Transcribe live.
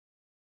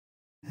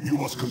You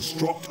must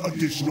construct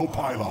additional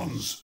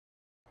pylons.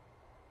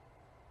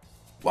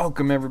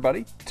 Welcome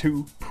everybody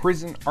to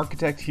Prison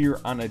Architect here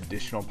on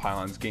Additional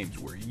Pylons Games,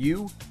 where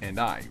you and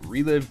I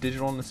relive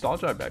digital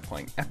nostalgia by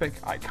playing epic,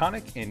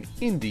 iconic, and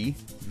indie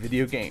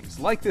video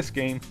games like this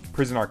game,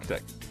 Prison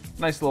Architect.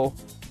 Nice little,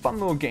 fun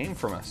little game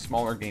from a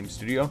smaller game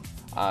studio.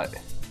 I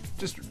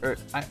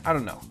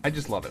don't know, I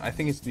just love it. I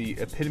think it's the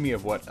epitome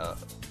of what an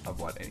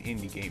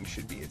indie game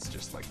should be. It's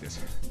just like this.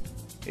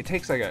 It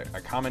takes like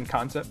a common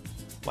concept,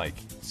 like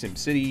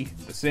SimCity,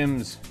 The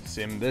Sims,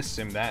 Sim this,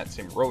 Sim that,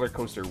 Sim roller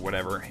coaster,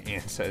 whatever,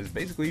 and says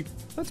basically,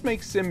 let's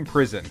make Sim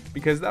Prison,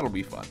 because that'll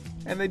be fun.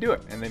 And they do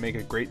it, and they make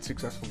a great,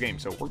 successful game.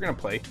 So we're gonna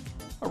play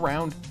a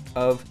round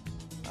of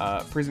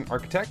Prison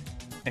Architect,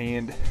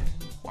 and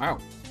wow,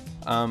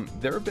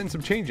 there have been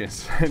some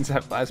changes since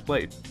I've last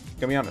played,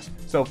 gonna be honest.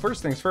 So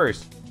first things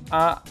first,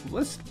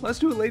 let's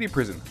do a lady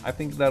prison. I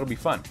think that'll be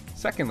fun.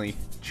 Secondly,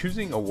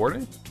 choosing a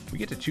warden. We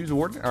get to choose a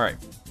warden? Alright,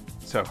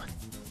 so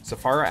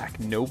Safara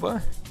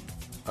Aknova,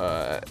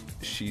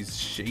 she's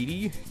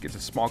shady, gets a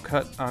small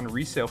cut on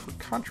resale for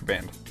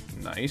contraband.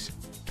 Nice.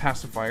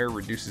 Pacifier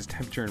reduces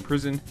temperature in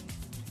prison,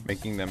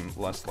 making them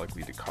less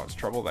likely to cause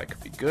trouble. That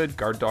could be good.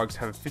 Guard dogs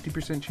have a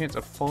 50% chance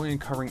of fully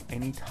uncovering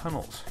any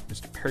tunnels.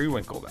 Mr.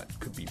 Periwinkle, that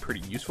could be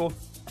pretty useful.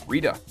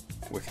 Rita,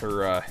 with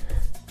her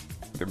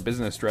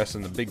business dress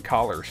and the big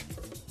collars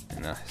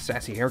and a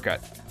sassy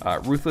haircut.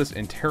 Ruthless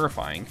and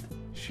terrifying.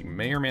 She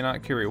may or may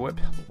not carry a whip.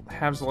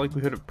 Halves the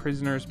likelihood of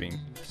prisoners being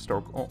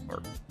historical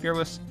or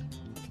fearless.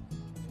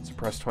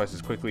 Suppressed twice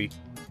as quickly.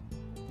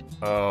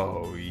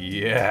 Oh,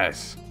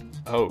 yes.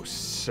 Oh,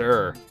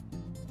 sir.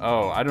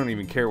 Oh, I don't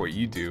even care what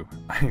you do.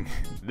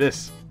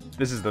 This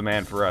is the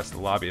man for us, the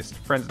lobbyist.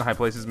 Friends in high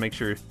places make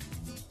sure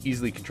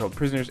easily controlled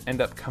prisoners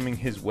end up coming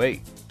his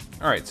way.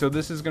 Alright, so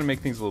this is going to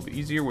make things a little bit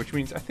easier, which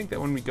means I think that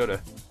when we go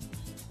to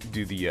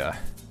do the,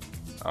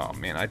 oh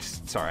man, I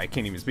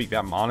can't even speak.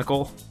 That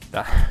monocle,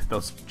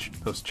 those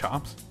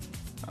chops.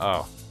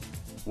 Oh,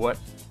 what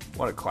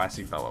a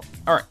classy fellow.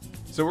 Alright,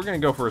 so we're going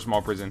to go for a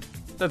small prison.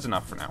 That's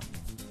enough for now.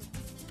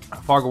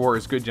 Fog of War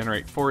is good.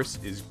 Generate Force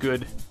is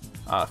good.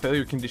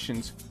 Failure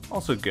conditions,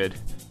 also good.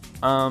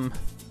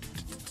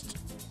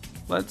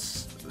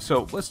 Let's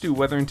do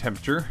weather and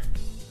temperature.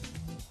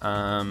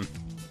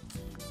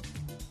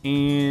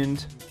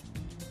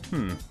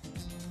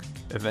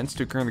 Events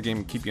to occur in the game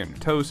and keep you on your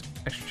toes.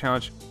 Extra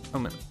challenge,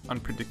 element,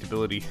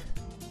 unpredictability.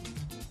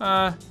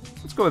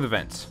 Let's go with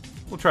events.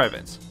 We'll try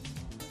events.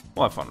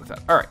 We'll have fun with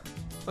that. Alright,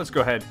 let's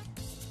go ahead,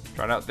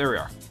 try it out. There we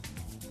are.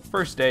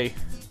 First day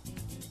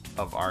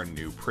of our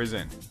new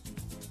prison.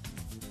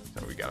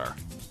 So we got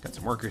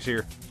some workers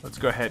here. Let's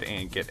go ahead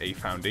and get a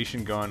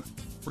foundation going.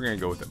 We're gonna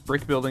go with a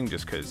brick building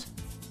just because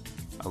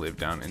I live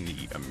down in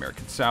the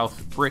American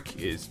South. Brick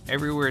is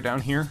everywhere down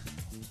here,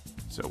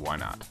 so why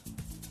not?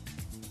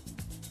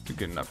 It's a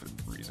good enough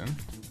reason,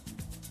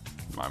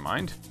 in my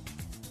mind.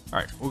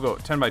 Alright, we'll go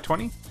 10 by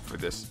 20 for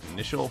this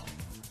initial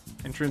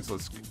entrance.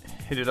 Let's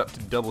hit it up to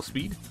double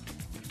speed.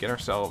 Get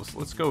ourselves,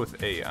 let's go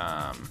with a,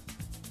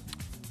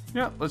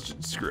 yeah,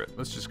 screw it.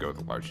 Let's just go with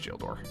a large jail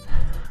door.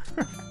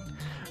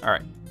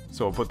 Alright,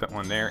 so we'll put that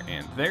one there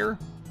and there.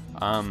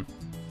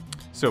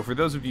 So for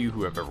those of you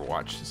who have ever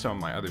watched some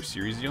of my other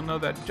series, you'll know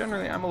that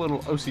generally I'm a little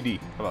OCD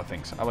about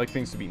things. I like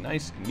things to be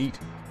nice and neat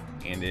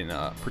and in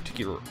a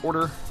particular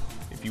order,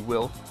 if you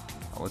will.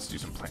 Let's do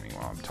some planning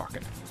while I'm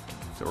talking.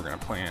 So we're going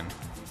to plan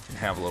and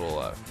have a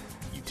little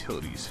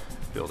utilities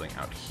building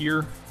out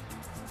here.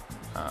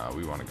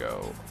 We want to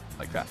go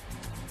like that.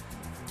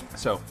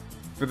 So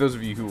for those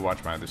of you who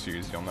watch my other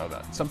series, you'll know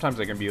that sometimes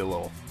I can be a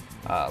little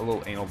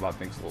anal about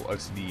things, a little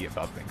OCD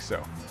about things.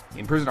 So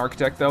in Prison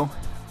Architect, though,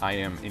 I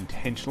am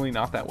intentionally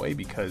not that way,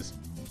 because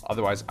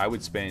otherwise I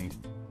would spend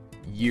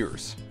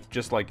years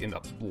just like in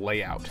the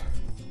layout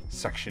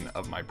section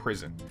of my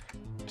prison,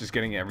 just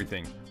getting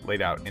everything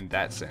laid out in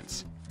that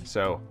sense.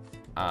 So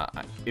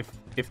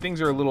if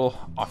things are a little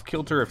off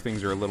kilter, if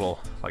things are a little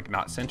like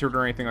not centered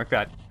or anything like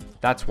that,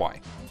 that's why,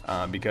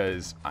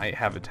 because I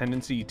have a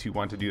tendency to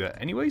want to do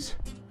that anyways.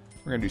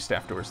 We're gonna do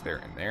staff doors there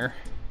and there,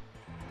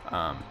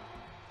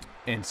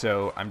 and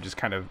so I'm just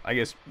kind of, I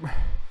guess,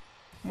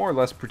 more or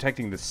less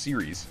protecting the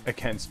series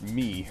against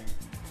me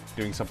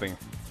doing something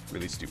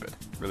really stupid,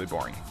 really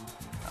boring.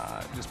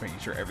 Just making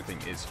sure everything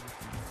is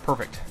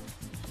perfect.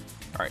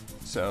 Alright,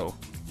 so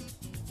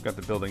got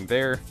the building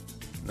there.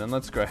 And then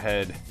let's go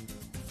ahead.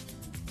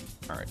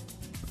 Alright,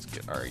 let's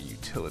get our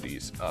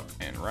utilities up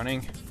and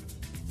running.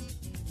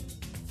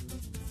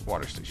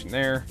 Water station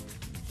there.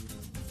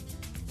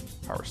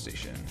 Power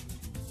station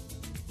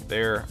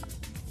there.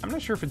 I'm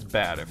not sure if it's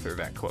bad if they're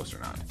that close or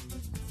not.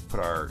 Put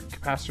our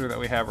capacitor that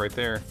we have right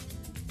there,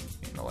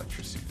 and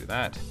electricity to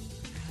that,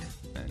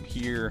 and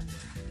here,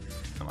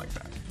 and like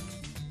that.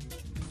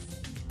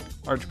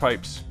 Large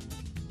pipes,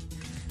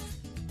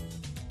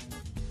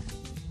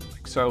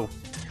 like so,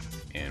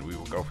 and we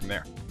will go from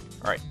there.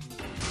 All right,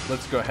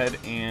 let's go ahead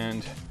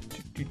and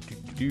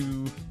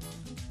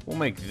we'll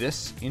make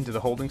this into the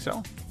holding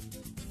cell.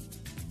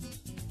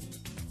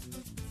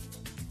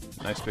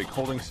 Nice big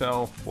holding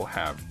cell. We'll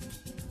have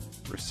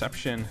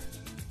reception.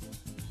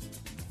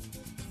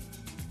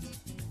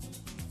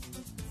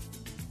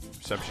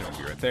 Reception will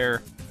be right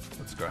there.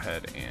 Let's go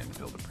ahead and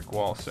build a brick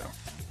wall. So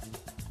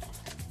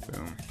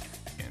boom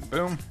and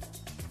boom.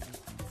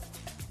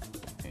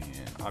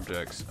 And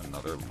objects,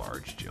 another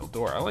large jail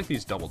door. I like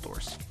these double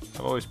doors.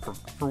 I've always,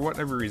 for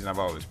whatever reason, I've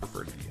always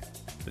preferred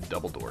the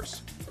double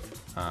doors.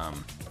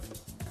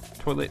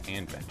 Toilet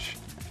and bench.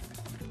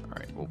 All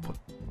right, we'll put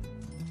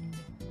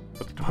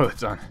the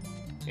toilets on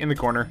in the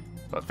corner,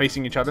 but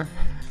facing each other.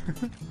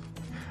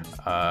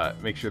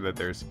 Make sure that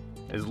there's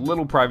as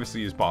little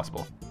privacy as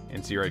possible.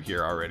 And see right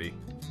here already,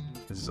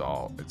 this is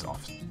all, it's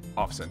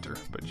off center.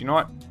 But you know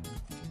what?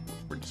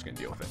 We're just gonna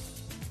deal with it.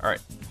 All right.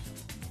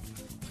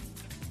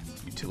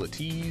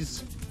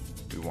 Utilities.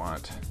 We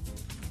want,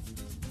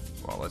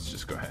 well, let's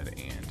just go ahead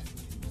and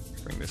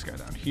bring this guy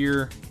down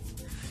here,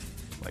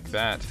 like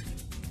that.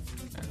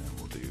 And then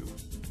we'll do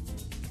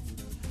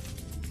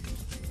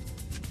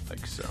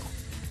like so.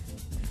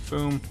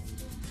 Boom.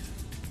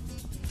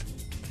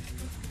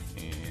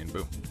 And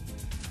boom.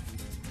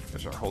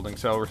 There's our holding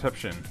cell,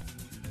 reception,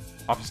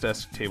 office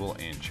desk, table,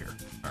 and chair.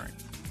 All right,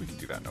 we can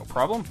do that, no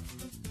problem.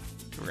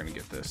 We're gonna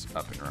get this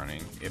up and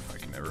running if I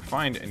can ever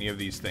find any of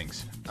these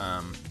things.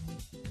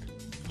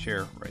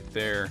 Chair right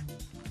there.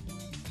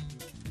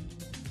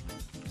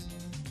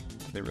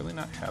 Do they really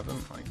not have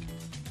them? Like,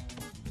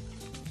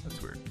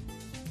 that's weird.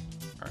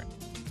 All right,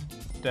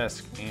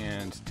 desk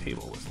and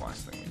table was the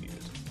last thing we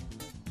needed.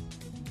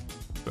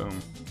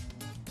 Boom,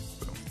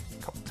 boom.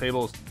 A couple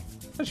tables.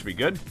 That should be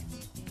good.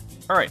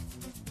 All right.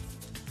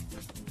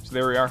 So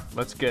there we are.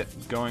 Let's get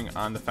going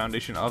on the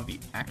foundation of the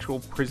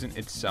actual prison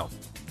itself.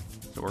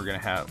 So we're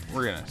gonna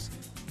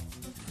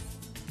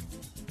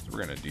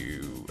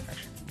do.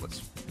 Actually,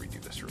 let's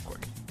redo this real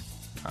quick.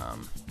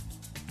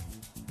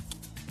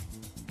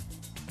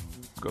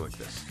 Let's go like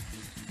this.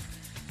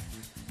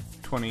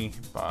 20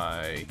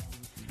 by.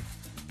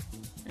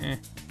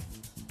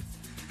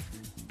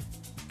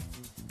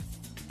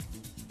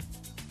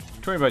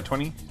 20 by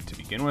 20 to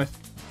begin with.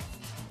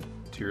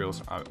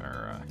 Materials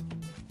are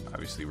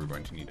obviously we're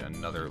going to need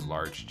another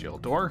large jail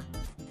door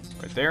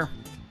right there.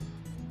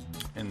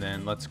 And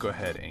then let's go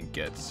ahead and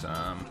get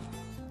some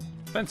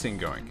fencing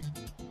going.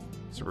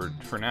 So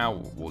for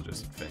now we'll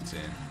just fence in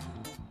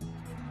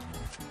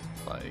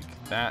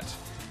like that.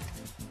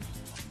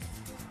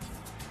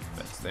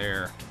 That's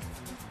there.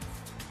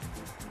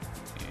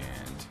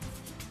 And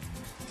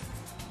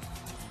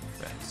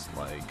that's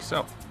like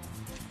so.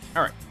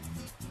 All right.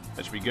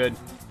 That should be good.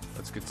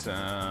 Let's get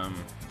some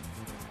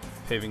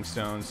paving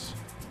stones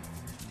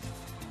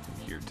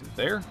from here to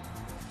there.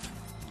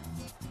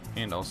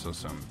 And also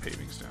some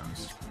paving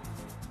stones.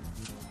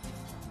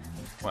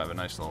 We'll have a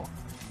nice little,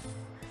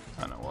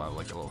 I don't know, we'll have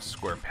like a little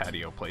square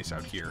patio place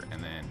out here,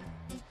 and then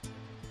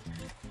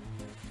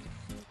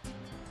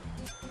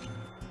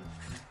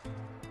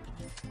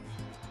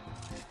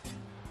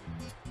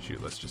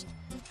shoot, let's just,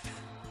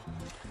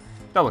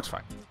 that looks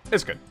fine.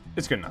 It's good.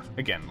 It's good enough.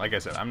 Again, like I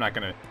said,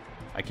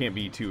 I can't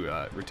be too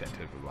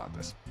retentive about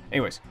this.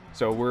 Anyways,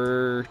 so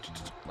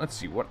let's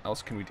see, what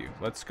else can we do?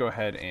 Let's go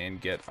ahead and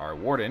get our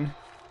warden.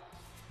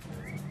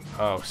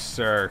 Oh,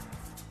 sir.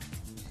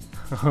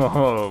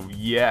 Oh,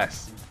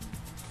 yes.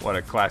 What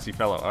a classy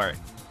fellow. All right.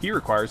 He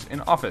requires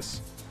an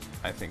office.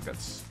 I think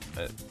that's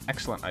an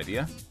excellent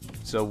idea.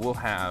 So we'll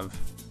have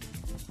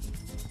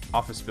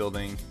office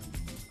building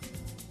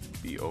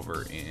be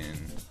over in,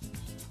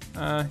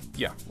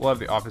 yeah, we'll have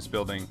the office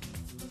building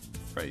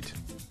right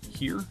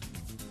here.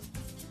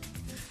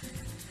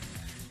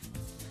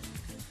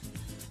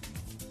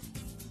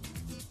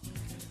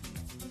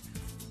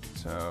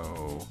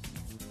 So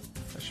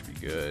that should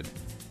be good.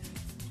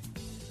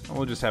 And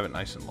we'll just have it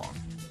nice and long.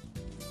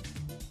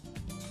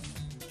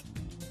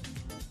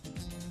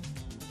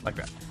 Like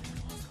that.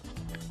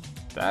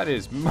 That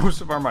is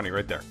most of our money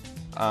right there.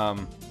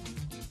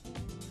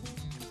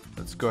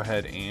 Let's go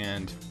ahead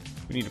and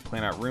we need to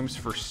plan out rooms.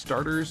 For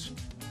starters,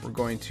 we're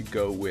going to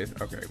go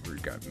with, okay,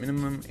 we've got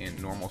minimum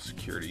and normal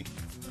security.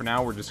 For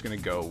now, we're just going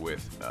to go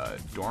with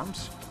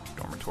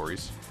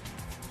dormitories.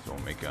 So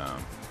we'll make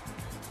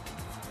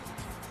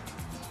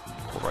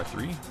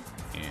 4x3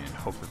 and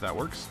hope that that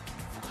works.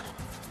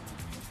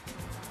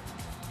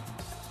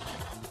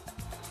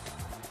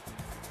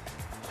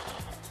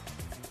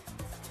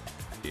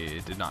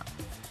 It did not.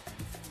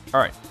 All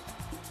right,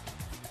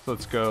 so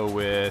let's go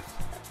with,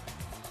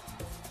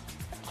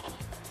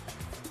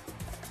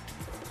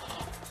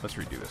 let's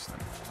redo this then.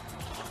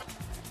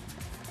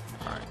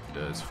 All right,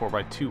 does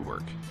 4x2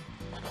 work?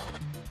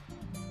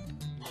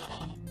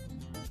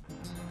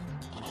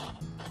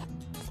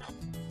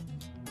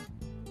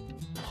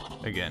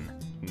 Again,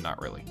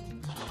 not really.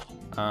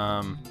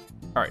 All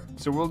right,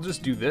 so we'll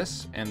just do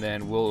this, and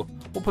then we'll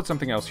put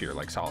something else here,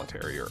 like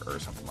solitary or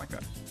something like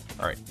that.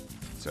 All right,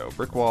 so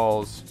brick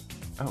walls.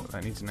 Oh,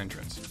 that needs an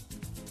entrance.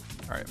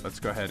 All right, let's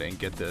go ahead and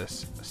get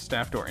this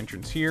staff door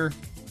entrance here,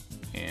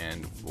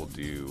 and we'll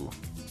do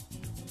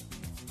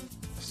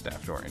a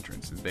staff door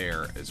entrance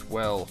there as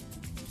well.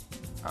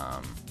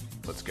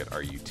 Let's get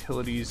our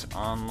utilities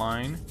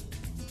online.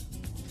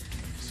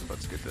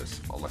 let's get this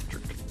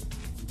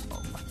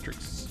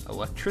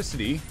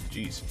electricity,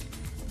 geez,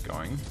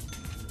 going.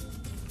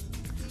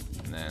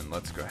 And then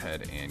let's go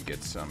ahead and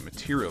get some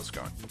materials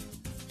going.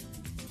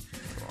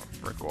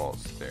 Brick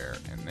walls there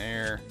and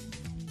there.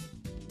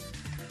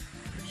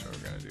 Here's what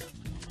we're gonna do.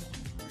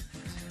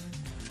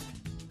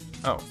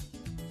 Oh,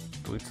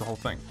 deletes the whole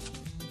thing.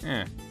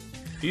 It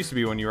used to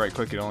be when you right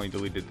click, it only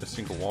deleted the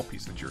single wall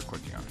piece that you were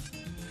clicking on.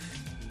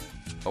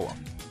 Oh well,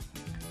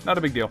 not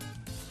a big deal.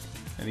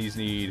 And these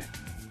need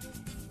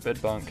bed,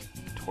 bunk,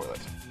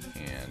 toilet,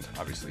 and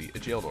obviously a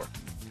jail door.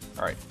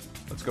 All right,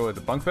 let's go with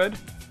the bunk bed.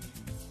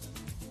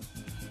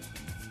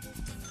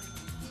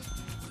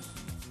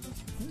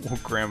 We'll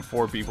cram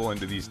 4 people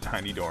into these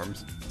tiny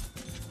dorms.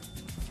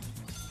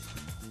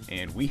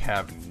 And we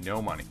have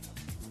no money.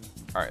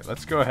 All right,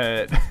 let's go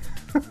ahead.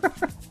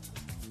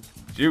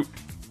 Shoot.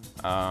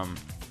 I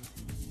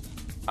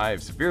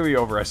have severely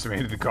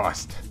overestimated the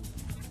cost.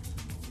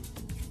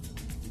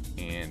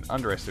 And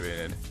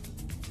underestimated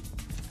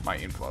my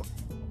inflow.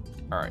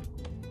 Alright.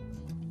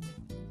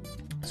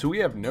 So we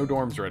have no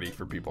dorms ready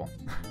for people.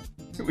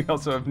 We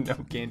also have no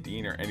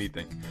canteen or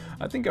anything.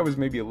 I think I was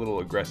maybe a little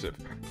aggressive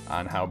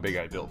on how big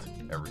I built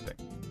everything.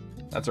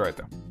 That's alright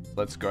though.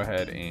 Let's go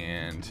ahead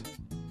and...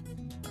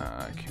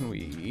 can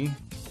we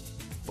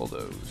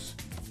bulldoze?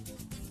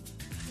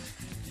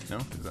 No?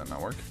 Does that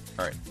not work?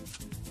 Alright.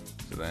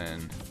 So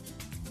then,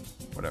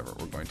 whatever.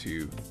 We're going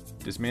to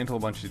dismantle a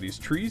bunch of these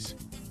trees.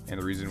 And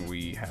the reason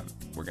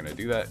we're going to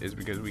do that is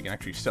because we can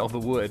actually sell the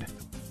wood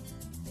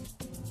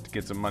to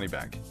get some money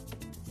back.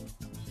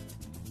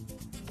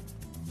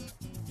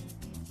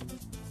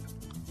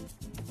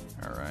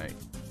 Alright.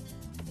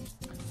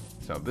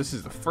 So this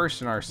is the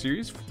first in our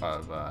series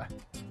of a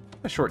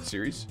short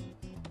series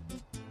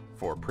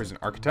for Prison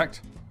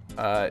Architect.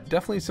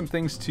 Definitely some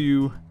things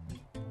to...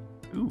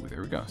 Ooh,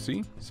 there we go.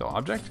 See? Sell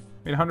object.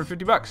 Made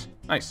 150 bucks.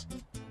 Nice.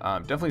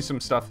 Definitely some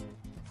stuff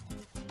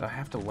that I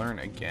have to learn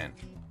again.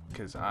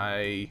 Because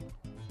I've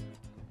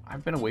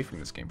been away from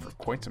this game for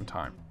quite some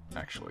time,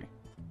 actually.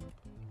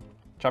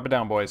 Chop it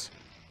down, boys.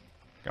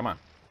 Come on.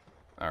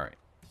 Alright.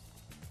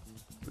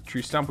 The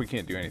tree stump we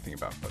can't do anything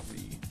about, but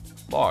the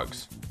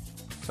logs.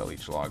 Sell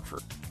each log for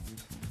a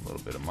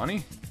little bit of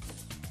money.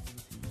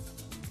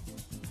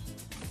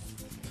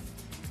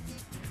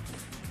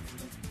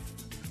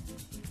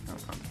 On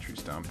the tree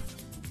stump.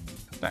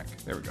 Stack.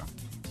 There we go.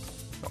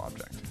 Sell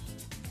object.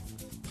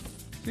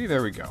 See,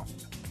 there we go.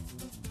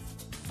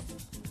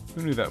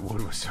 Who knew that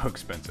wood was so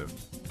expensive?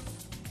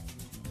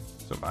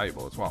 So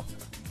valuable as well.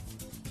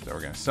 So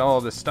we're going to sell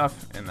all this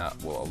stuff, and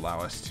that will allow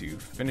us to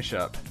finish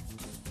up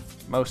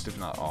most, if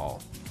not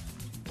all,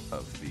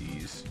 of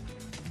these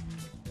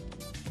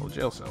little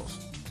jail cells.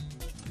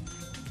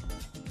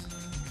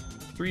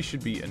 3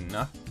 should be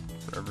enough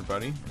for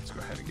everybody. Let's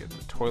go ahead and get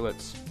the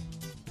toilets.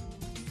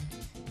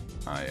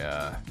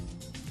 I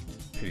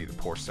pity the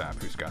poor sap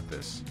who's got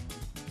this.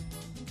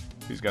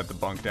 Who's got the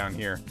bunk down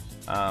here.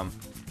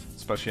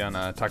 Especially on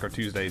Taco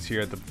Tuesdays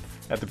here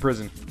at the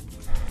prison.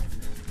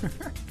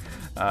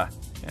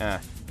 Yeah.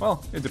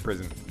 Well, it's a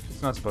prison.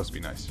 It's not supposed to be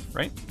nice,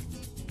 right?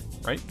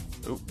 Right?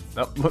 Oh,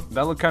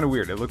 that looked kind of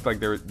weird. It looked like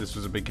this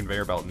was a big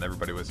conveyor belt and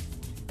everybody was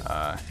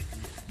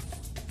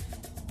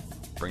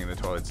bringing the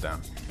toilets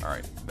down. All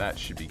right, that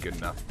should be good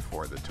enough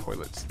for the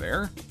toilets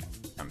there,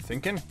 I'm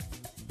thinking.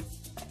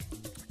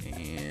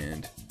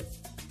 And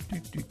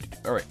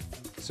all right,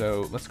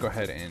 so let's go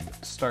ahead and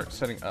start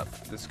setting up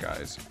this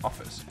guy's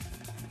office.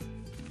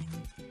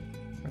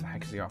 Where the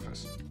heck is the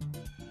office?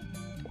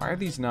 Why are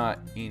these not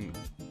in...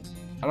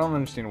 I don't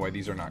understand why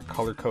these are not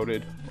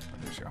color-coded. Oh,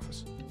 there's the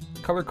office.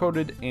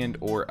 Color-coded and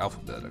or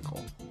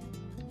alphabetical.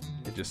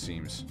 It just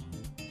seems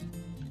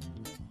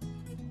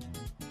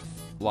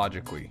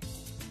logically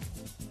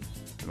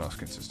the most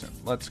consistent.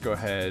 Let's go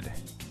ahead,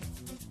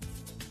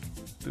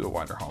 do a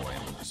wider hallway,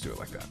 and we'll just do it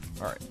like that.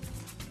 All right.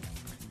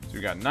 So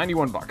we got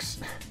 91 bucks.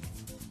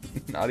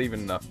 Not even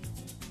enough.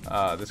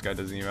 This guy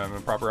doesn't even have a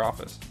proper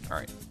office. All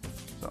right.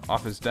 So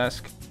office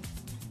desk.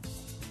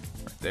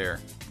 Right there.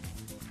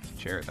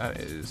 Chair. That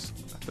is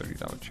a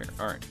 $30 chair.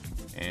 All right.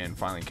 And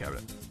filing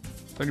cabinet.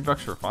 30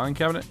 bucks for a filing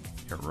cabinet?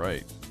 You're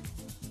right.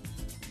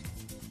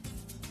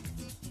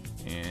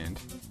 And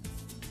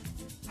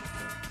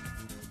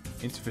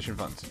insufficient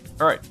funds.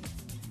 All right.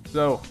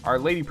 So our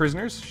lady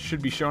prisoners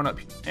should be showing up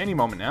any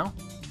moment now.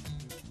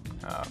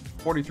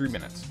 43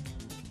 minutes.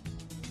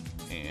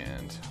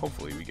 And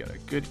hopefully we get a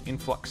good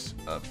influx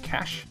of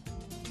cash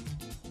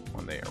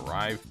when they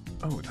arrive.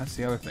 Oh, that's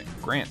the other thing.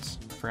 Grants.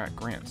 I forgot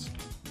grants.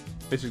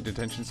 Basic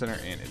Detention Center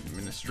and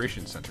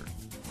Administration Center.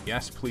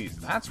 Yes, please.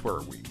 That's where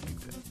we need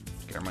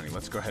to get our money.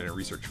 Let's go ahead and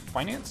research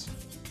finance.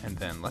 And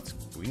then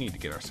we need to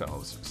get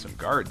ourselves some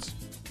guards.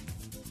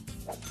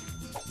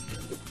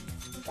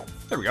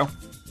 There we go.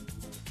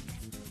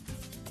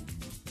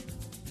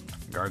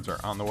 Guards are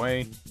on the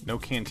way. No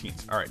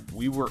canteens. All right,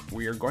 we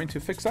are going to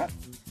fix that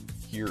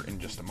here in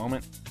just a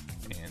moment.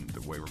 And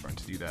the way we're going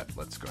to do that,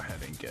 let's go ahead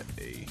and get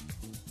a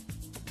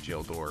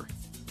jail door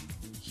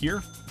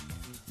here,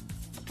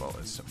 as well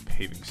as some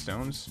paving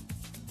stones.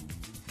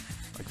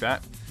 like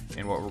that.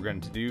 And what we're going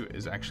to do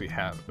is actually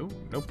have, ooh,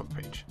 notebook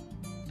page.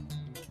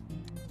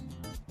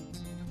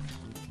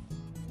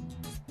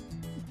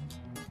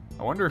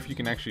 I wonder if you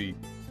can actually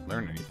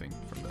learn anything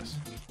from this.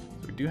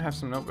 So we do have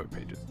some notebook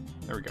pages.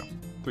 There we go.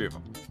 3 of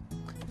them.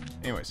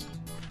 Anyways,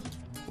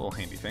 little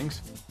handy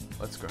things.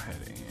 Let's go ahead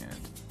and,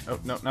 oh,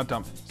 no, not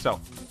dump.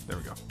 Sell. There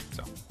we go.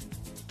 Sell.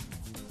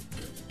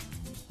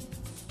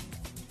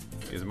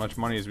 Get as much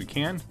money as we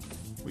can.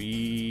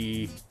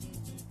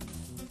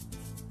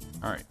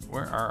 Alright,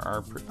 where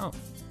are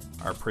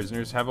our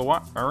prisoners have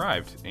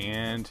arrived,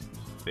 and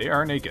they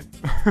are naked.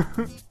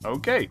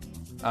 Okay.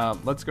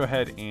 Let's go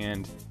ahead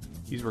and,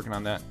 he's working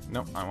on that.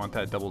 Nope, I want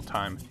that double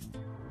time.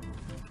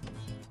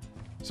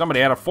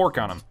 Somebody had a fork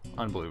on him.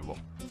 Unbelievable.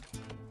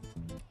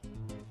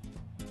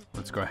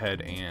 Let's go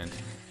ahead and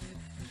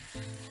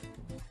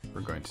we're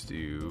going to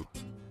do,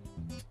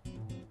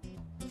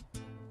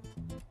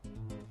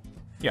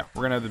 yeah,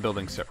 we're gonna have the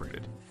buildings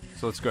separated.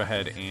 So let's go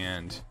ahead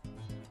and,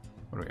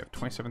 what do we have,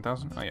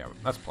 27,000? Oh yeah,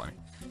 that's plenty.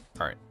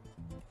 All right.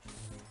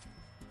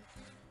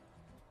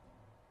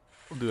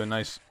 We'll do a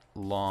nice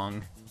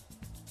long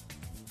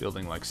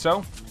building like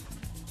so.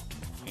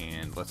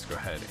 And let's go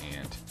ahead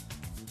and,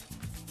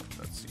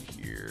 let's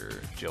see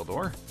here, jail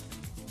door.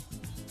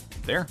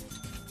 There.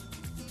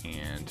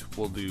 And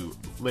we'll do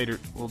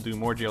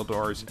more jail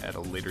doors at a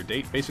later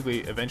date.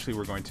 Basically, eventually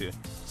we're going to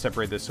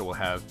separate this so we'll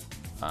have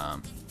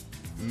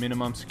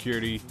minimum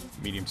security,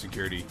 medium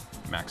security,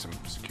 maximum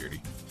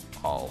security,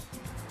 all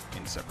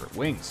in separate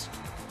wings.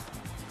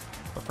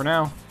 But for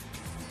now,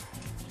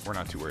 we're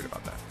not too worried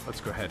about that. Let's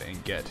go ahead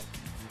and get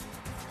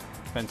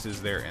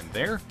fences there and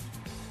there.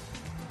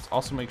 Let's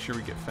also make sure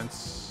we get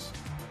fence.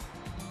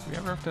 Do we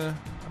ever have to?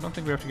 I don't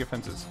think we have to get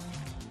fences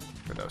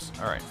for those.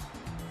 All right.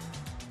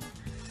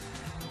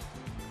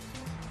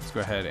 Let's go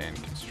ahead and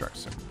construct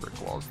some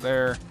brick walls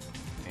there,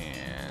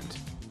 and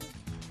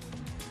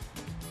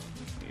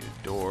need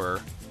a door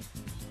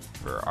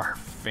for our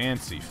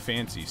fancy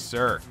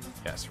sir.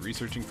 Yes,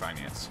 researching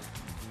finance.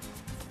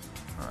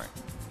 All right.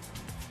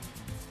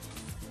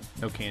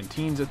 No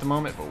canteens at the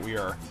moment, but we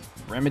are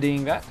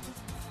remedying that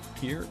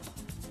here.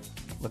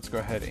 Let's go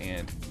ahead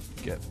and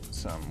get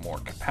some more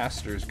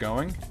capacitors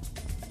going.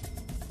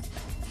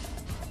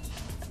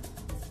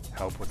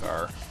 Help with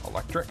our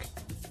electric.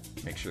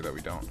 Make sure that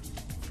we don't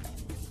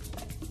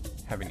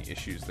have any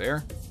issues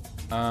there.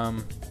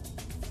 I've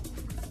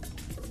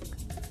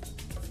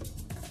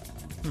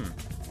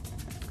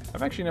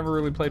actually never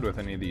really played with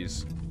any of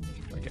these,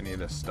 like any of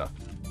this stuff.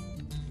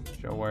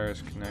 Show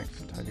wires,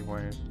 connect, tidy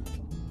wires.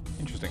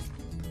 Interesting.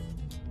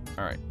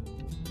 Alright.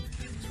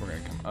 So we're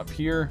going to come up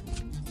here.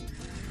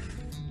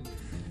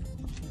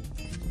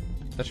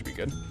 That should be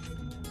good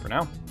for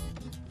now.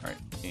 Alright.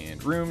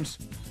 And rooms.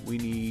 We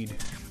need,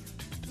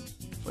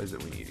 what is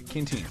it? We need a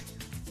canteen.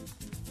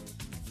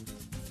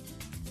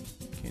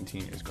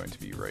 Canteen is going to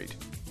be right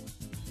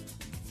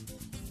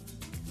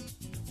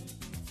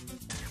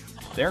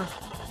there.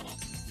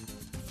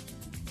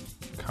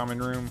 Common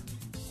room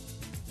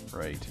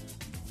right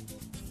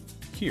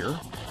here.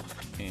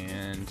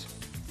 And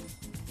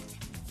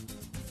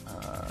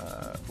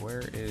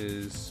where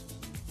is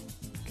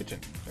kitchen?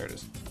 There it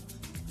is.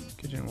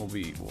 Kitchen will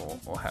be,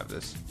 we'll have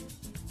this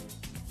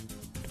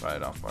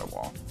divided off by a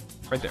wall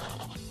right there.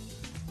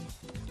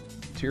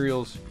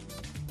 Materials,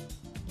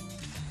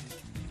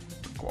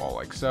 brick wall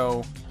like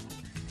so,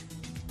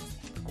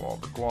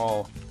 brick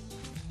wall,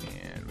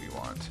 and we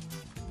want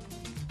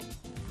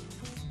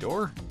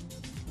door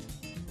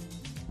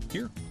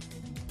here.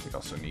 We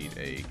also need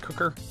a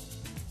cooker.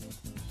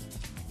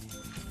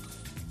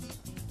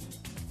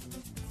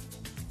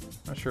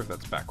 Not sure if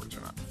that's backwards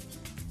or not.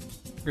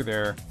 Cooker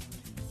there.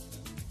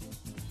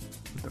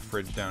 Put the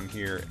fridge down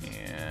here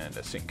and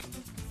a sink.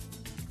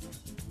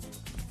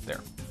 There.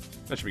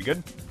 That should be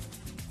good.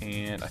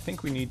 And I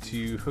think we need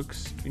to hook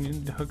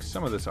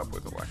some of this up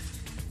with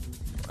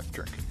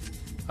electric.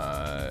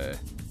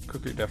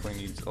 Cooker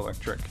definitely needs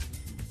electric.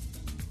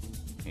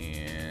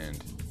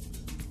 And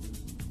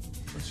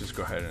let's just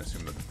go ahead and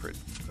assume that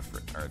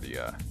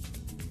the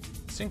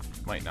sink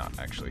might not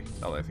actually,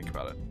 now that I think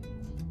about it.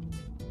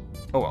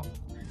 Oh well.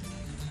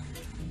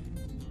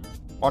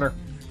 Water.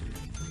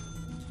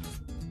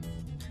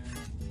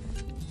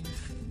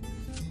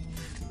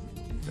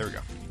 There we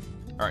go.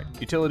 Alright,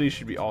 utilities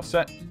should be all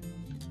set.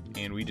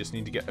 And we just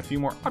need to get a few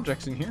more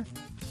objects in here.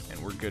 And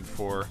we're good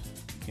for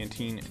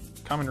canteen.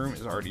 Common room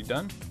is already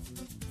done.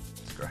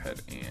 Let's go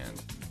ahead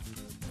and,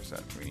 where's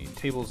that? We need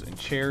tables and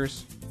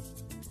chairs.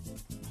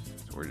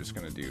 So we're just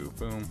gonna do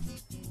boom.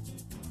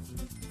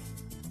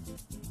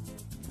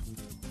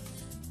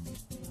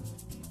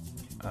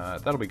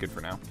 That'll be good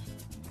for now.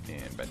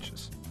 And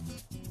benches.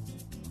 You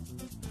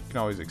can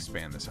always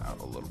expand this out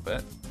a little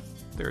bit.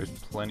 There is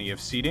plenty of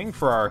seating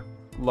for our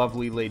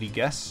lovely lady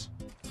guests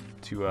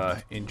to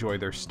enjoy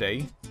their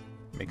stay.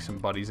 Make some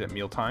buddies at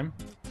mealtime.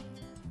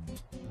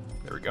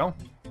 There we go.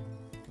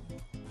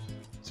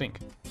 Sink.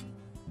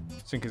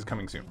 Sink is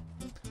coming soon.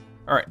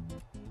 Alright.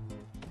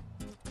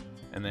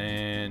 And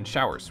then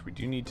showers. We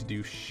do need to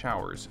do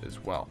showers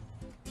as well.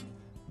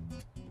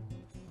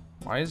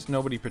 Why is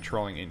nobody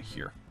patrolling in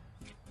here?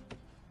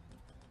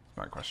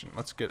 Smart question.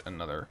 Let's get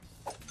another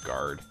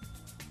guard.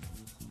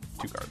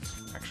 2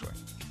 guards, actually.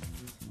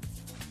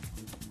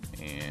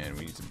 And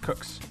we need some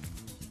cooks.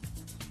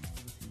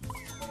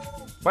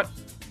 What?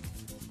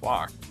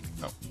 Block.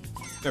 Oh,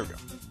 there we go.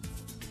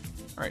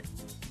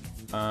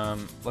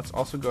 Alright. Let's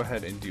also go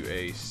ahead and do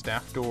a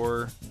staff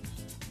door.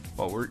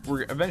 Well,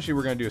 we're eventually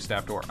we're going to do a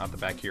staff door out the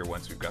back here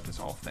once we've got this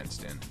all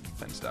fenced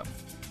up.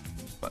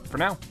 But for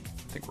now,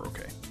 I think we're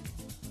okay.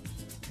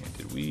 And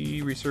did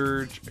we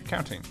research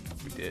accounting?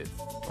 We did.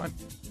 What?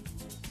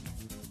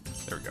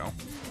 There we go.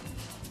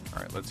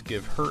 Alright, let's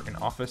give her an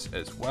office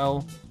as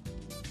well.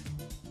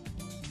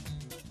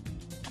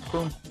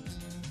 Boom.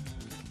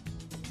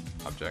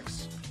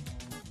 Objects.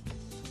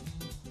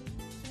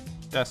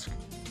 Desk.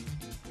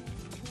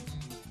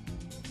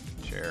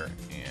 Chair.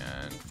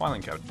 And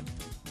filing cabinet.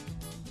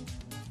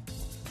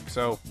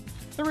 So,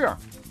 there we are.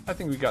 I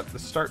think we got the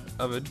start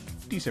of a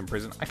decent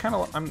prison. I'm kind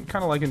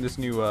of liking this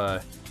new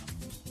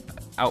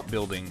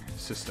outbuilding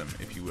system,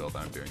 if you will,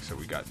 that I'm doing. So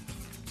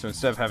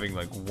instead of having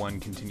like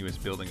one continuous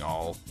building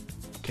all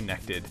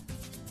connected,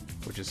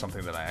 which is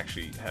something that I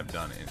actually have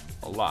done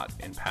a lot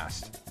in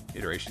past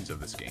iterations of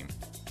this game,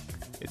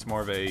 it's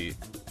more of a,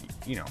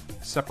 you know,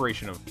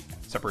 separation of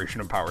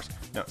powers.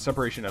 No,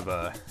 separation of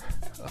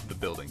the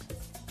buildings.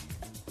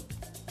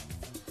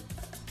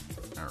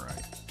 All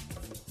right.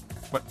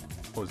 What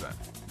was that?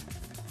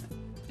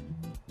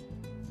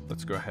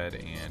 Let's go ahead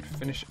and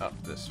finish up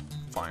this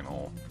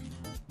final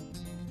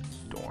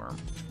dorm.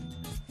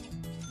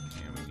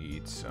 And we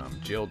need some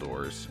jail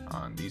doors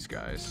on these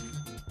guys.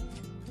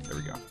 There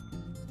we go.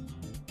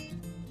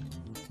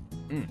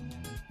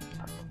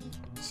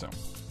 So,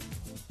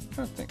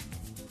 I think.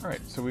 All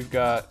right, so we've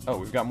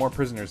got more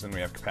prisoners than we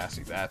have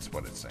capacity. That's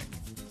what it's saying.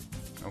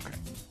 Okay.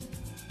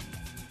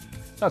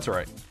 That's all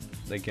right.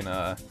 They can,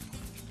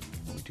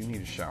 we do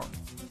need a shower.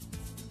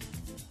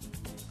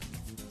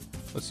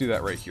 Let's do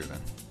that right here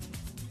then.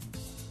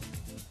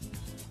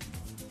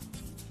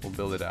 We'll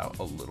build it out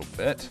a little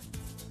bit.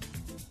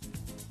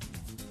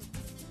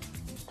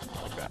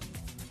 Like that.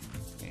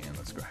 And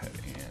let's go ahead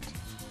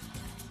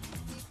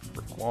and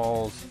brick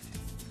walls.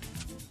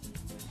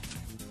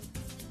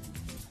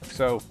 Like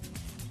so.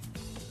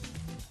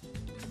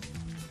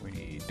 We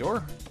need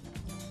door.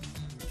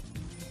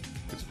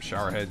 Get some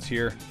shower heads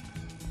here.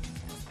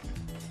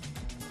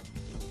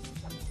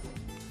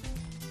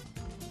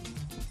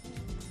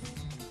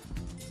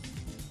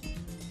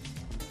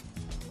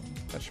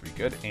 That should be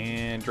good.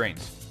 And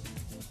drains.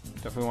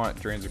 Definitely want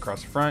drains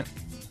across the front.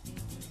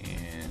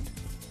 And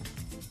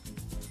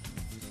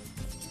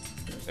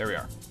there we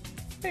are.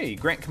 Hey,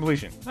 grant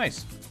completion.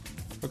 Nice.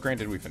 What grant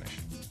did we finish?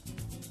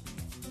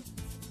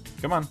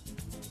 Come on.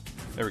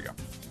 There we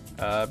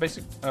go.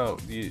 Basic. Oh,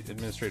 the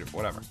administrative.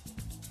 Whatever.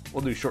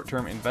 We'll do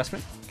short-term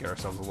investment. Get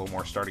ourselves a little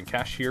more starting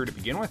cash here to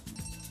begin with.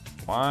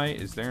 Why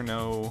is there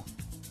no?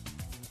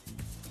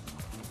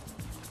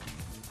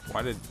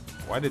 Why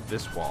did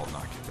this wall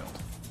not get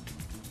built?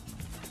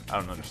 I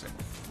don't understand.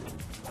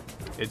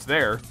 It's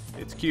there.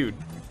 It's queued.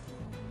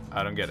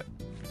 I don't get it.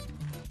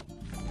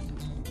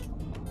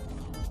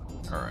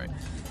 Alright.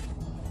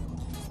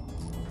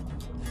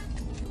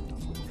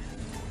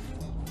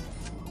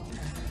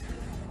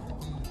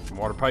 Some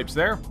water pipes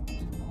there.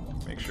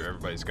 Make sure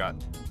everybody's got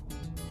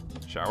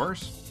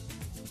showers.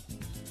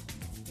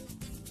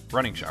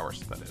 Running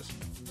showers, that is.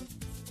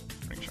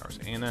 Running showers.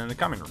 And then the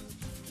common room.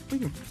 We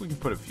can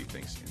put a few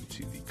things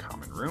into the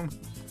common room.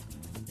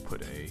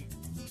 Put a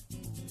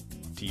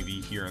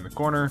TV here in the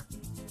corner.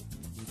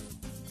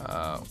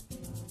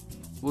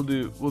 We'll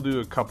do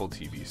a couple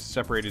TVs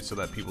separated so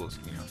that people,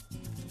 you know.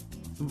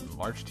 Ooh,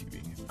 large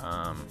TV.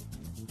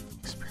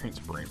 Experience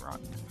brain rot.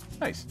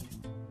 Nice.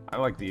 I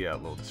like the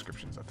little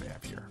descriptions that they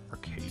have here.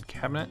 Arcade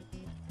cabinet.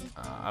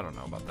 I don't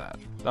know about that.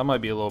 That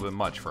might be a little bit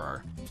much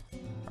for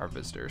our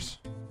visitors,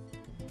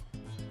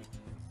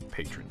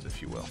 patrons,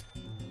 if you will.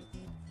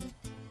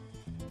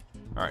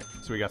 All right,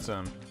 so we got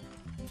some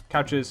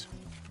couches.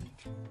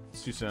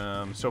 Let's do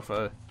some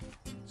sofa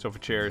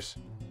chairs,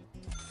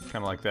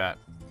 kind of like that.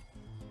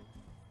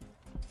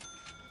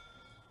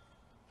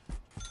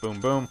 Boom,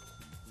 boom.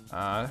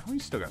 We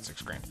still got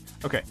 $6 grand.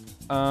 Okay.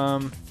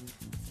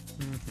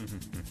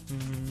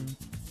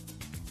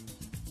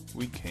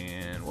 We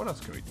can. What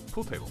else can we do?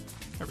 Pool table.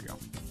 There we go.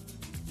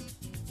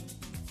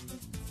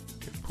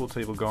 Get the pool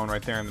table going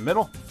right there in the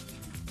middle,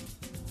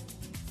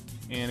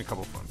 and a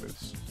couple phone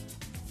booths.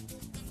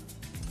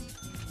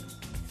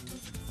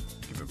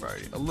 Give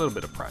everybody a little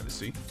bit of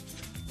privacy.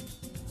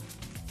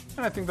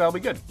 And I think that'll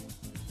be good.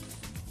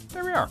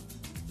 There we are.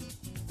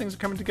 Things are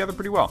coming together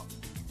pretty well.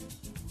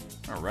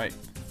 Alright.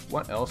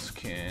 What else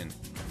can...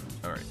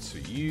 Alright, so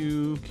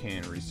you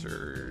can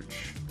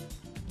research...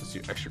 Let's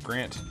do extra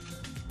grant.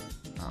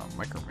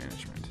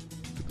 Micromanagement.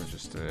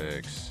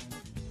 Logistics.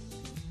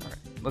 Alright,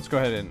 let's go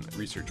ahead and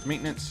research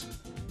maintenance.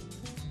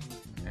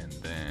 And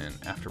then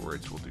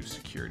afterwards we'll do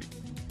security.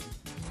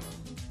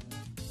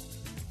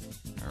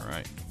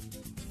 Alright.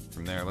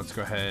 From there, let's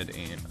go ahead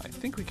and I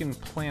think we can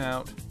plan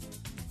out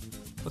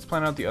let's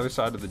plan out the other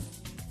side of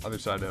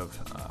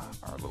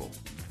our little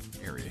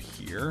area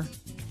here.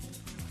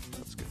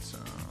 Let's get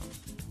some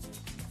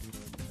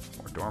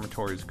more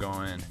dormitories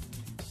going.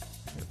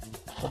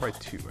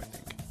 4x2, I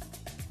think.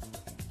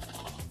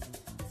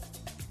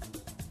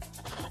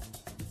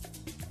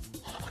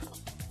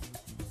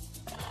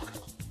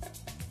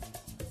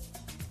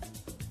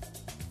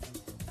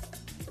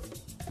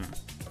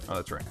 Oh,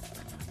 that's right.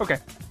 Okay,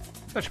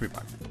 that should be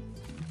fine.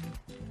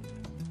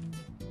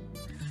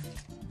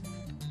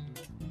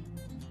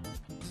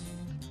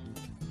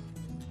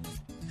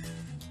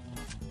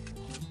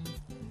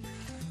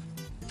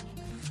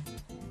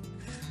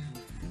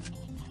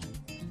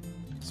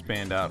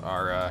 Expand out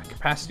our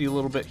capacity a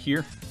little bit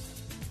here.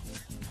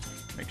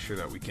 Make sure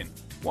that we can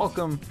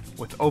welcome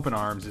with open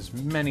arms as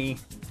many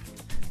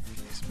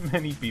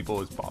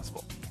people as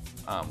possible.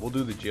 We'll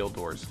do the jail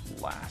doors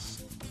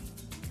last.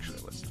 Actually,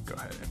 let's go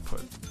ahead and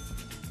put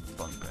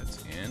bunk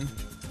beds in. And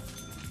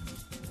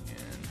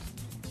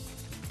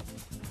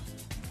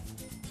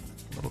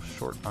a little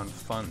short on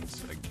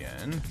funds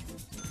again.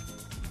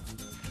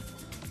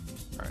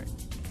 Alright.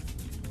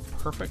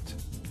 Perfect.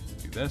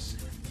 Do this.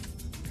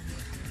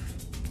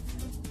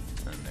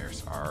 And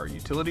there's our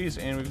utilities,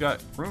 and we've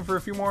got room for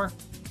a few more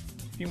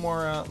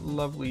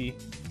lovely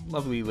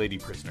lady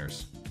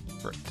prisoners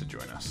to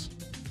join us.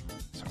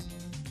 So,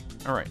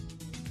 all right.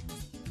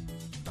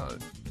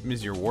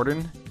 Ms. Your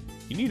Warden,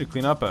 you need to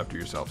clean up after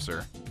yourself,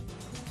 sir,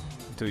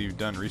 until you've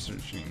done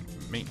researching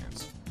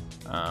maintenance.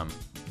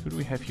 Who do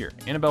we have here?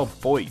 Annabelle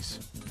Boyes.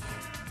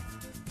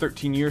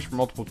 13 years for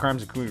multiple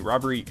crimes, including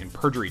robbery and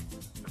perjury.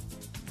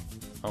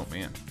 Oh,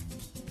 man.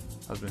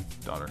 Husband,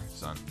 daughter,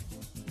 son,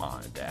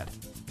 mom, and dad.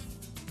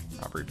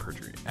 Robbery,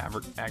 perjury,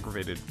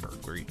 aggravated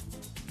burglary.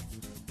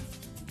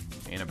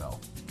 Annabelle.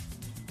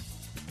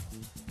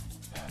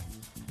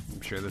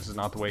 I'm sure this is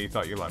not the way you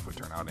thought your life would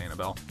turn out,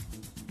 Annabelle.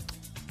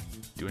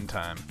 Doing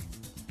time.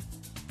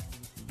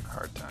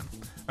 Hard time.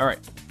 Alright,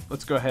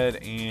 let's go ahead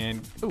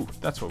and... Ooh,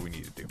 that's what we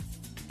need to do.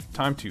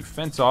 Time to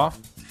fence off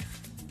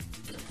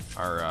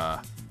our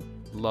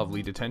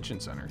lovely detention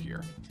center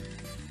here.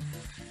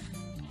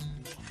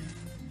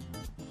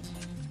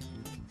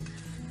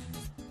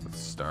 Let's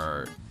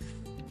start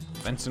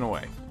fencing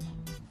away.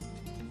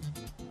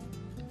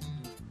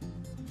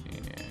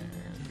 And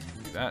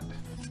do that.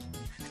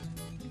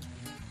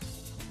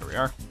 There we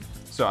are.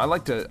 So I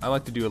like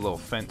to do a little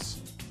fence.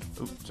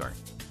 Oops, sorry.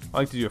 I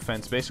like to do a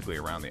fence basically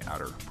around the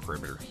outer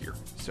perimeter here.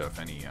 So if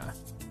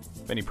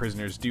any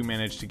prisoners do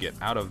manage to get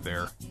out of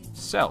their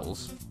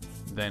cells,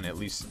 then at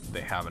least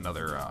they have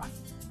another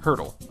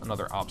hurdle,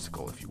 another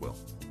obstacle, if you will,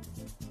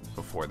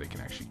 before they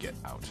can actually get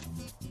out.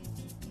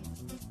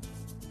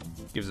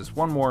 Gives us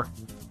one more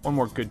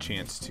good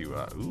chance to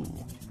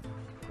ooh.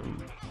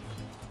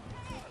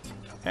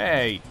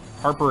 Hey,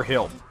 Harper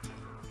Hill.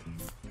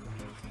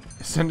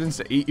 Sentenced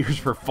to 8 years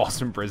for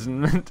false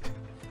imprisonment.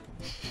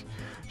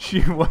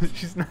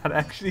 She's not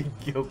actually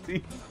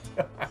guilty.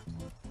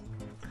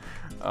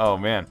 Oh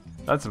man,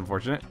 that's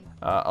unfortunate.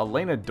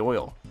 Elena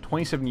Doyle,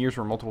 27 years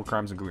for multiple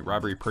crimes including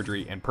robbery,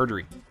 perjury, and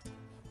perjury.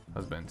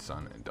 Husband,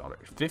 son, and daughter.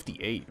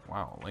 58.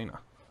 Wow, Elena.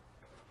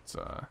 It's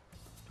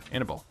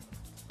Annabelle.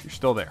 You're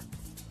still there.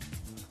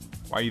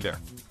 Why are you there?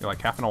 You're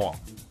like half in a wall.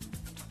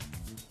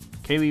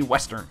 Kaylee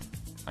Western,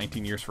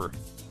 19 years for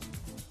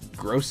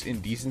gross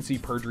indecency,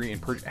 perjury,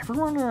 and perjury.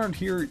 Everyone around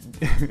here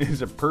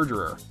is a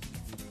perjurer.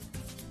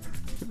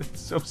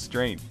 That's so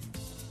strange.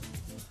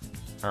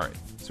 Alright,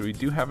 so we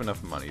do have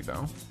enough money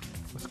though.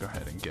 Let's go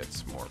ahead and get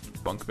some more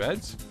bunk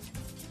beds.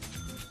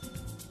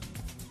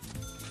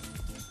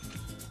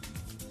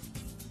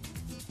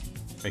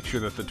 Make sure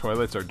that the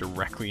toilets are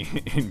directly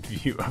in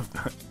view of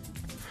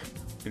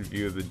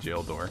the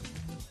jail door.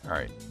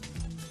 Alright.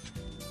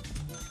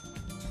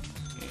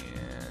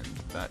 And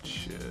that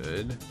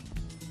should...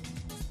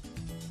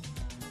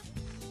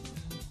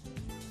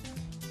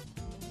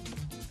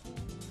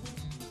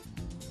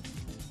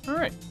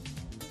 Alright.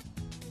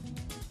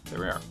 There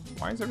we are.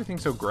 Why is everything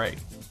so gray?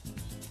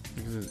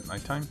 Because it's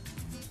nighttime?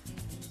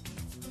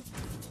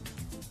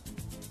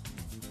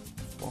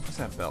 What was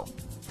that bell?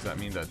 Does that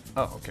mean that...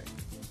 Oh, okay.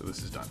 So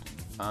this is done.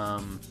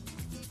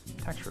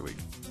 Tax relief.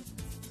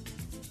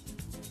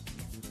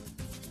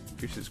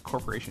 Reduces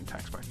corporation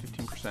tax by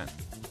 15%.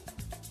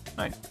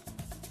 Nice.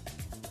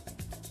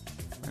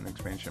 And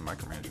expansion,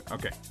 micromanagement.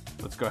 Okay.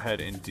 Let's go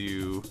ahead and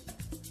do...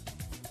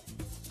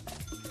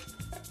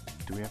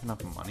 Do we have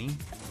enough money?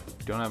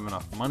 We don't have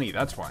enough money.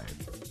 That's why.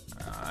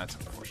 That's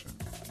unfortunate.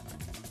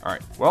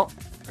 Alright. Well,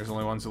 there's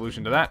only one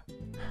solution to that.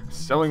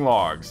 Selling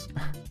logs.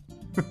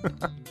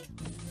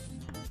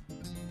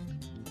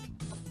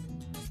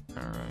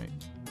 Alright.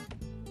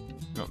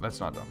 No, that's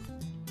not done.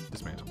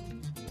 Dismantle.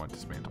 One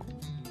dismantle.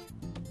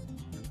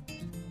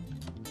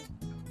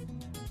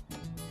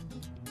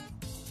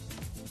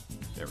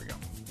 There we go.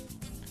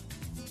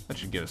 That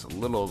should get us a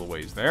little of the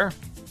ways there.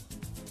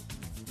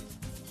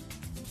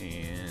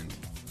 And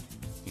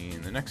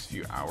in the next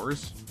few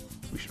hours,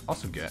 we should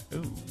also get,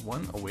 ooh,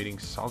 one awaiting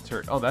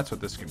solitary. Oh, that's what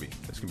this can be.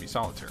 This can be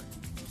solitary.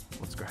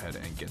 Let's go ahead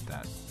and get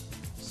that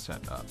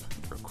set up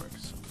real quick.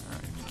 So,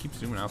 you keep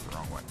zooming out the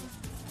wrong way.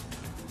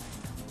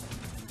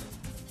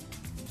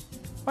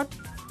 What?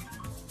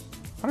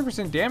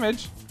 100%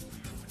 damage?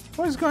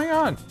 What is going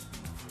on?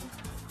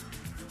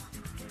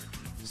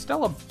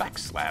 Stella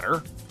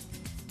Backslatter?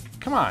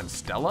 Come on,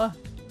 Stella.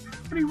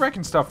 What are you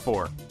wrecking stuff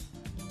for?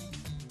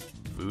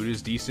 Food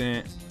is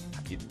decent.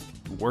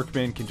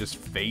 Workmen can just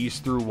phase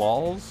through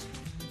walls.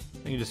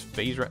 They can just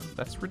phase right.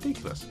 That's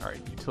ridiculous. All right,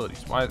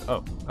 utilities. Why?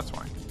 Oh, that's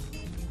why.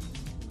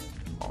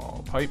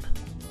 All pipe.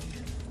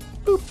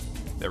 Boop.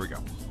 There we go.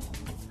 All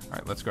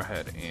right, let's go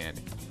ahead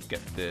and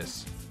get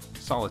this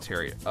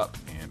solitary up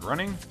and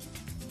running.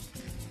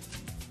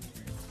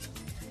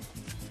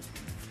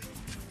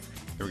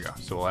 There we go.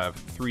 So we'll have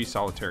 3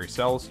 solitary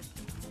cells.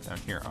 Down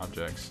here,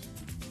 objects.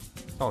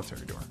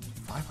 Solitary door.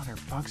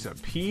 $500 a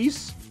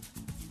piece?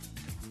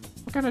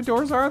 What kind of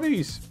doors are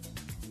these?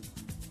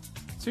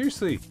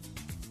 Seriously.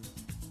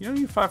 You don't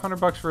need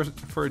 $500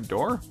 for a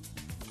door?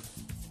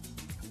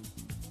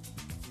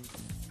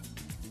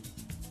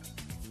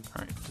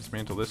 Alright,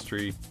 dismantle this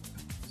tree.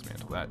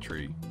 Dismantle that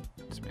tree.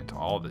 Dismantle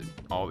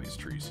all these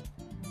trees.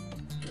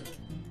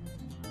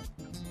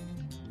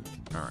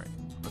 Alright,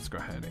 let's go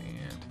ahead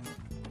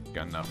and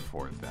got enough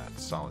for that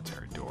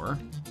solitary door.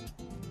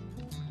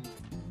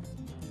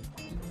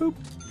 Boop.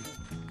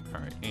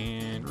 Alright,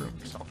 and room.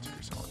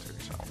 Solitary, solitary,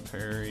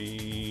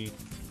 solitary.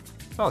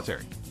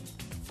 Solitary.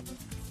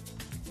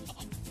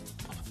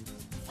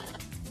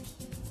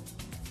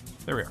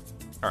 There we are.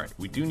 Alright,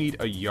 we do need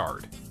a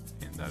yard.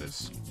 And that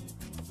is,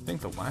 I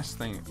think, the last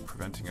thing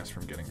preventing us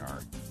from getting our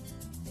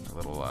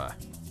little, I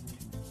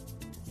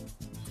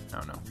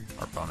don't know,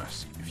 our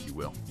bonus, if you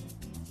will.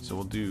 So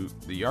we'll do,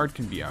 the yard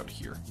can be out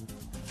here.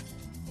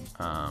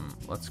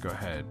 Let's go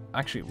ahead.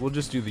 Actually, we'll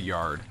just do the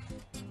yard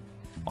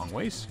long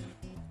ways.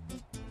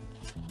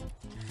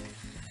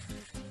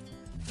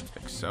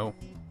 Like so.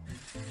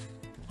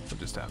 We'll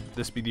just have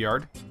this be the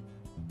yard.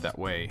 That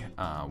way,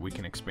 we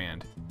can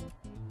expand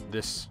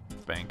this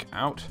bank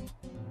out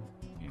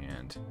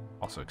and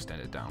also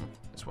extend it down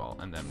as well.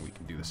 And then we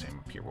can do the same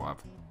up here. We'll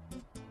have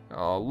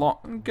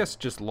I guess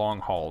just long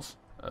halls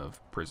of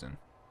prison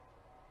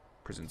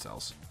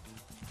cells,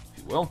 if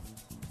you will.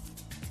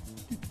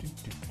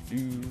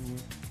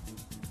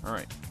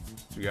 Alright,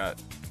 so we got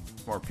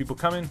more people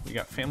coming. We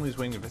got families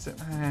waiting to visit.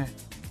 I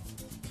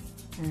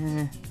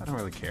don't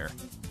really care.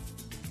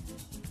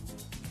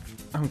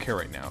 I don't care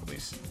right now, at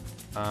least.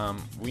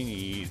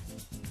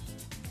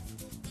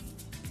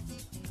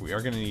 We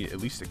are going to need at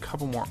least a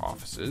couple more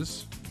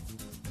offices.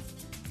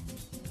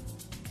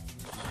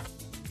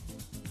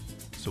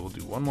 So we'll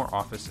do one more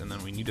office, and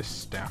then we need a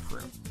staff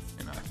room.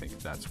 And I think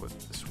that's what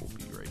this will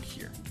be right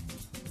here.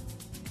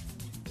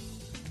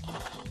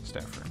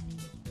 Staff room.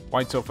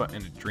 Wide sofa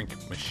and a drink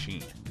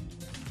machine.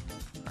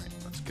 Alright,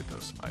 let's get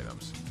those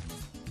items.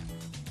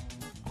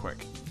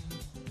 Quick.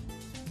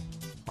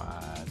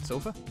 Wide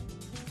sofa.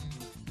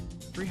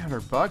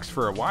 $300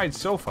 for a wide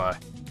sofa?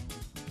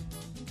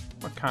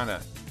 What kind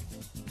of...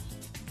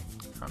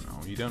 I don't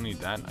know, you don't need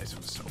that nice of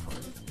a sofa.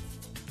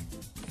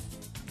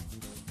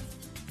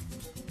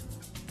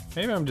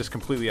 Maybe I'm just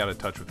completely out of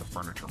touch with the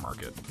furniture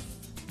market.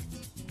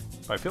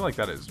 But I feel like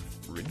that is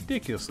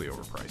ridiculously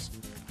overpriced.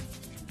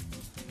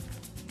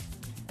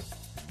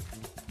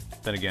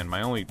 Then again,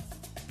 my only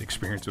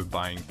experience with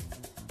buying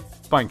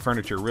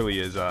furniture really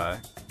is what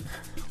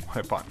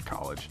I bought in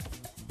college.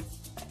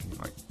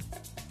 Like,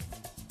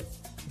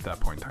 at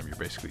that point in time, you're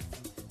basically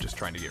just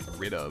trying to get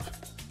rid of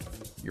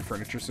your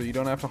furniture so you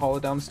don't have to haul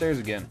it down the stairs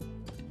again.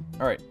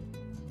 Alright.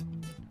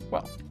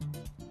 Well,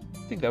 I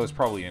think that was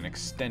probably an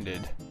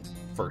extended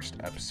first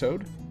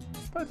episode,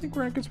 but I think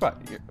we're in a good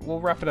spot. We'll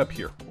wrap it up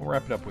here. We'll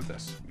wrap it up with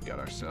this. We got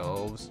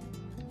ourselves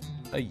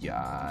a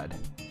yard.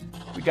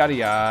 We got a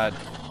yard.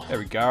 There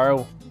we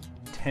go.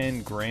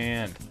 10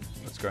 grand.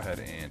 Let's go ahead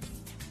and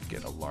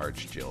get a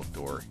large jail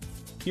door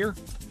here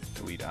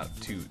to lead out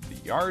to the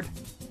yard.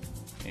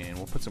 And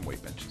we'll put some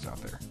weight benches out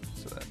there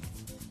so that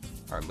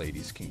our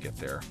ladies can get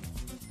there.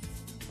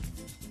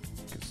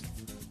 Because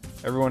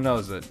everyone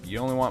knows that you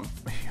only want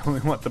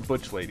the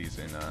butch ladies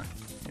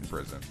in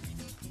prison.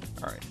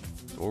 Alright.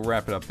 So we'll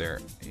wrap it up there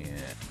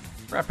and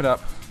wrap it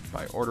up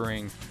by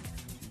ordering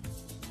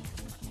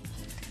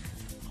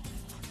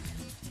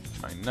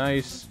my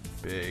nice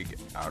big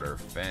outer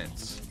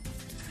fence.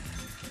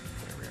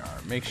 There we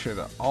are. Make sure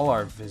that all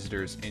our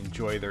visitors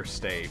enjoy their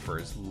stay for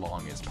as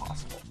long as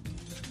possible.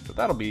 So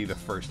that'll be the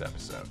first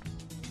episode.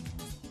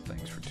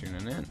 Thanks for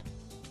tuning in.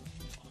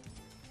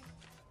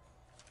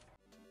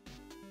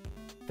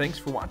 Thanks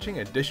for watching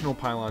Additional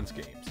Pylons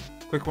Games.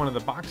 Click one of the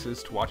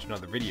boxes to watch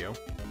another video,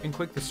 and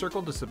click the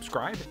circle to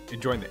subscribe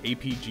and join the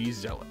APG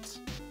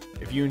Zealots.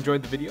 If you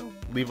enjoyed the video,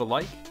 leave a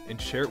like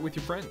and share it with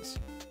your friends.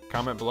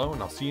 Comment below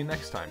and I'll see you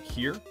next time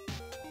here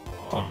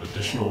on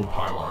Additional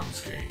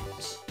Pylons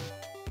Games.